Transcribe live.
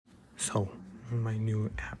So, in my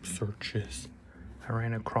new app searches, I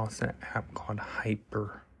ran across an app called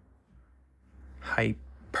Hyprr. I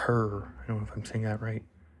don't know if I'm saying that right.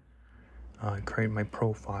 I created my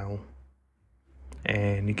profile,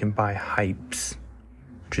 and you can buy hypes,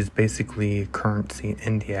 which is basically a currency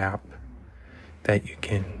in the app that you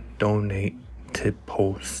can donate to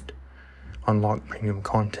post unlock premium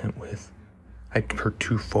content with. I put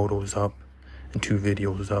 2 photos up and 2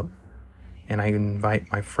 videos up, and I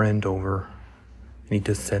invite my friend over, and he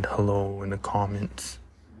just said hello in the comments.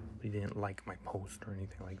 He didn't like my post or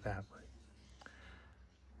anything like that, but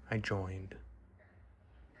I joined.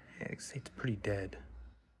 It's pretty dead.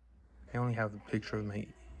 I only have a picture of my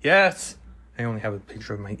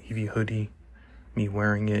Eevee hoodie, me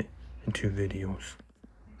wearing it, and 2 videos.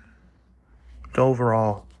 So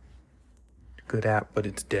overall, good app, but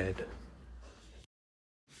it's dead.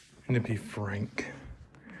 And to be frank,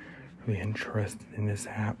 really interested in this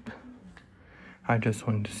app. I just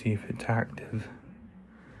wanted to see if it's active.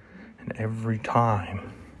 And every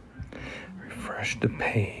time I refresh the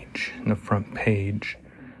page, in the front page,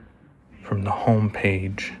 from the home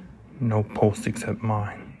page, no post except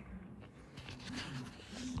mine.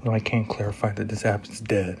 Well, I can't clarify that this app is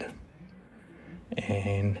dead.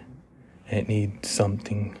 And it needs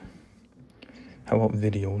something. How about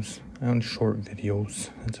videos? I own short videos,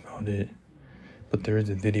 that's about it. But there is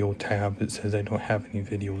a video tab that says I don't have any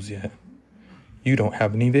videos yet. You don't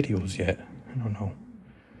have any videos yet. I don't know.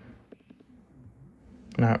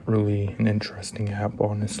 Not really an interesting app,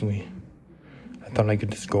 honestly. I thought I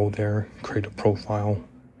could just go there, create a profile,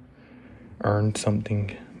 earn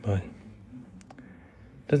something, but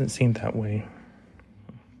it doesn't seem that way.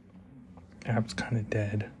 App's kind of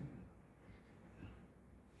dead.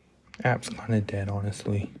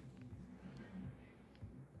 Honestly.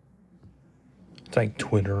 It's like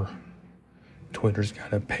Twitter. Twitter's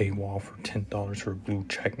got a paywall for $10 for a blue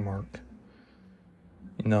check mark.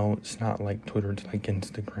 No, it's not like Twitter, it's like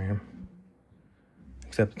Instagram.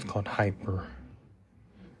 Except it's called Hyprr.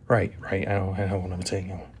 Right, I know what I'm saying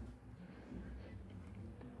now.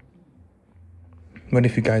 But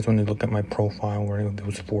if you guys want to look at my profile where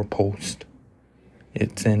those 4 posts,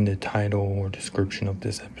 it's in the title or description of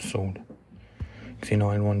this episode. Because,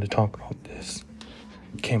 I wanted to talk about this.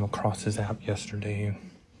 Came across this app yesterday and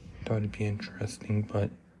thought it'd be interesting, but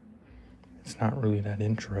it's not really that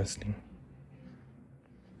interesting.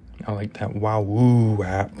 I like that Wowoo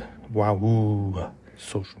app. Wowoo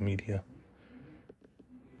social media.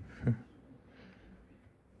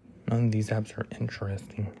 None of these apps are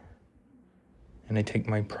interesting. And I take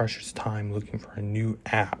my precious time looking for a new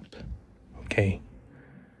app. Okay?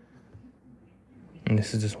 And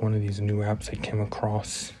this is just one of these new apps I came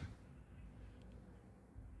across.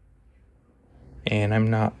 And I'm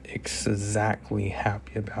not exactly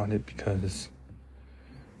happy about it because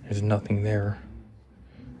there's nothing there.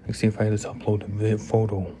 Like, see if I just upload a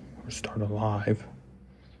photo or start a live.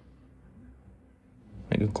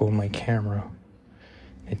 I could go to my camera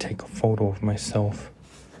and take a photo of myself.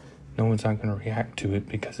 No one's not going to react to it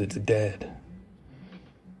because it's dead.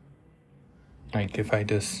 Like, if I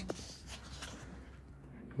just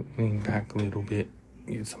lean back a little bit,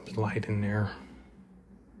 get some light in there,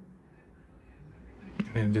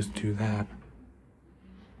 and then just do that.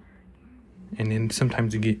 And then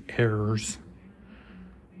sometimes you get errors.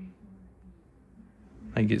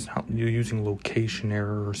 Like, it's not, you're using location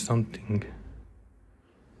error or something.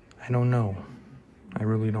 I don't know. I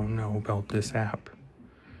really don't know about this app.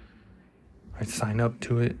 I sign up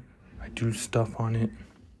to it. I do stuff on it.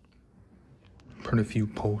 Put a few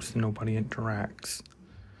posts and nobody interacts.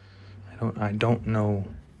 I don't know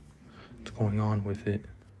what's going on with it.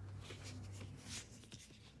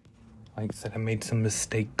 Like I said, I made some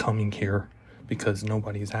mistake coming here because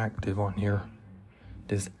nobody's active on here.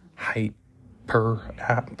 This Hyprr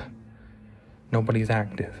App, nobody's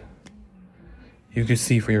active. You can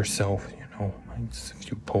see for yourself, just a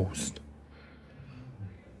few posts.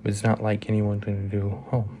 But it's not like anyone's gonna do,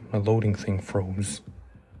 my loading thing froze.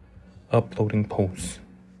 Uploading posts.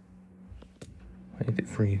 Why did it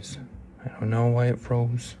freeze? I don't know why it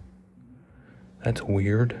froze. That's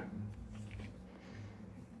weird.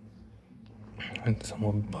 It's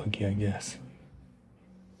somewhat buggy, I guess.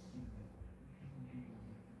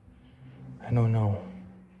 I don't know.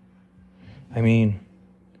 I mean,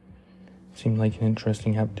 seemed like an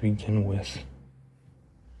interesting app to begin with.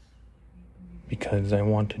 Because I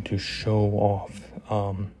wanted to show off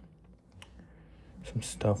some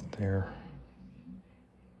stuff there.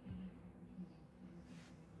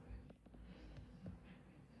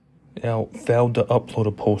 Failed to upload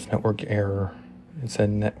a post, network error. It said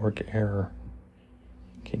network error.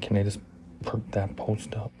 Okay, can I just put that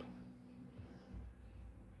post up?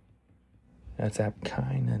 That's app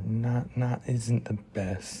kinda isn't the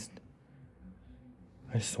best.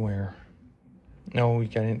 I swear. No, we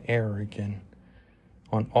got an error again.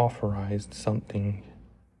 On authorized something.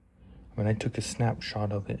 When I took a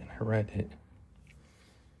snapshot of it and I read it.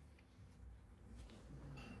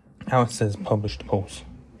 Now it says published post.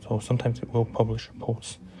 So sometimes it will publish a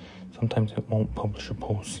post. Sometimes it won't publish a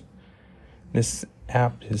post. This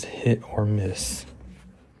app is hit or miss.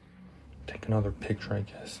 Take another picture, I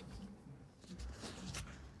guess.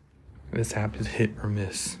 This app is hit or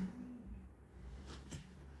miss.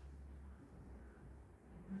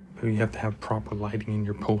 But you have to have proper lighting in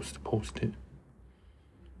your post to post it.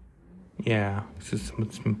 Yeah,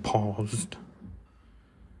 it's been paused.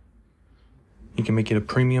 You can make it a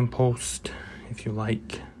premium post if you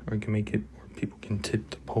like, or you can make it where people can tip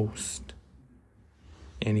the post.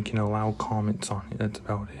 And you can allow comments on it, that's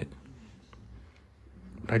about it.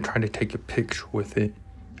 But I try to take a picture with it,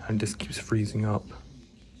 and it just keeps freezing up.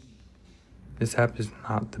 This app is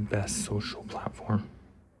not the best social platform.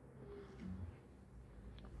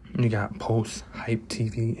 You got posts, Hype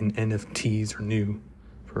TV, and NFTs are new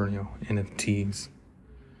for, NFTs.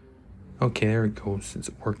 Okay, there it goes.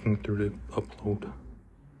 It's working through the upload.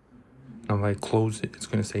 Now if I close it, it's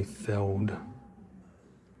going to say failed.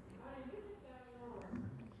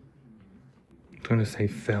 It's going to say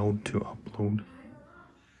failed to upload.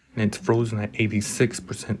 And it's frozen at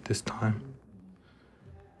 86% this time.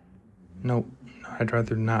 Nope, I'd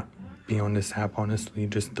rather not be on this app, honestly,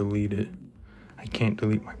 just delete it. I can't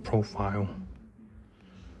delete my profile.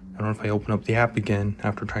 I don't know if I open up the app again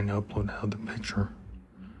after trying to upload the other picture.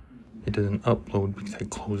 It doesn't upload because I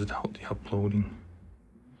closed out the uploading.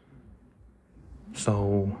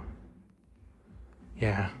 So,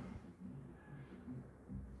 yeah.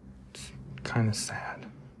 It's kind of sad.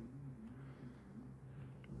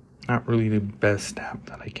 Not really the best app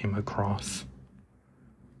that I came across,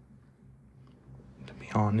 to be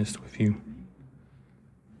honest with you.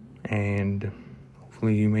 And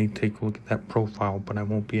hopefully you may take a look at that profile, but I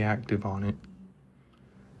won't be active on it.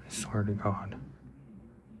 I swear to God.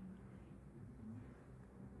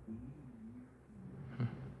 Well,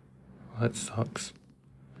 that sucks.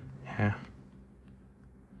 Yeah.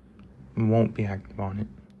 I won't be active on it.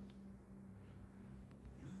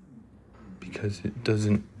 Because it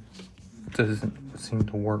doesn't seem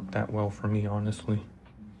to work that well for me, honestly.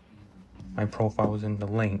 My profile is in the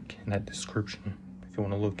link in that description if you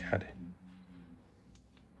want to look at it.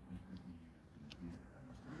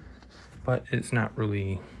 But it's not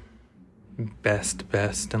really best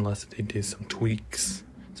unless they did some tweaks,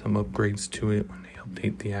 some upgrades to it when they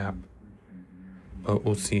update the app. But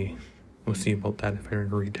we'll see. We'll see about that if I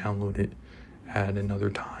re-download it at another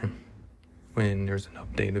time when there's an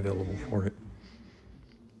update available for it.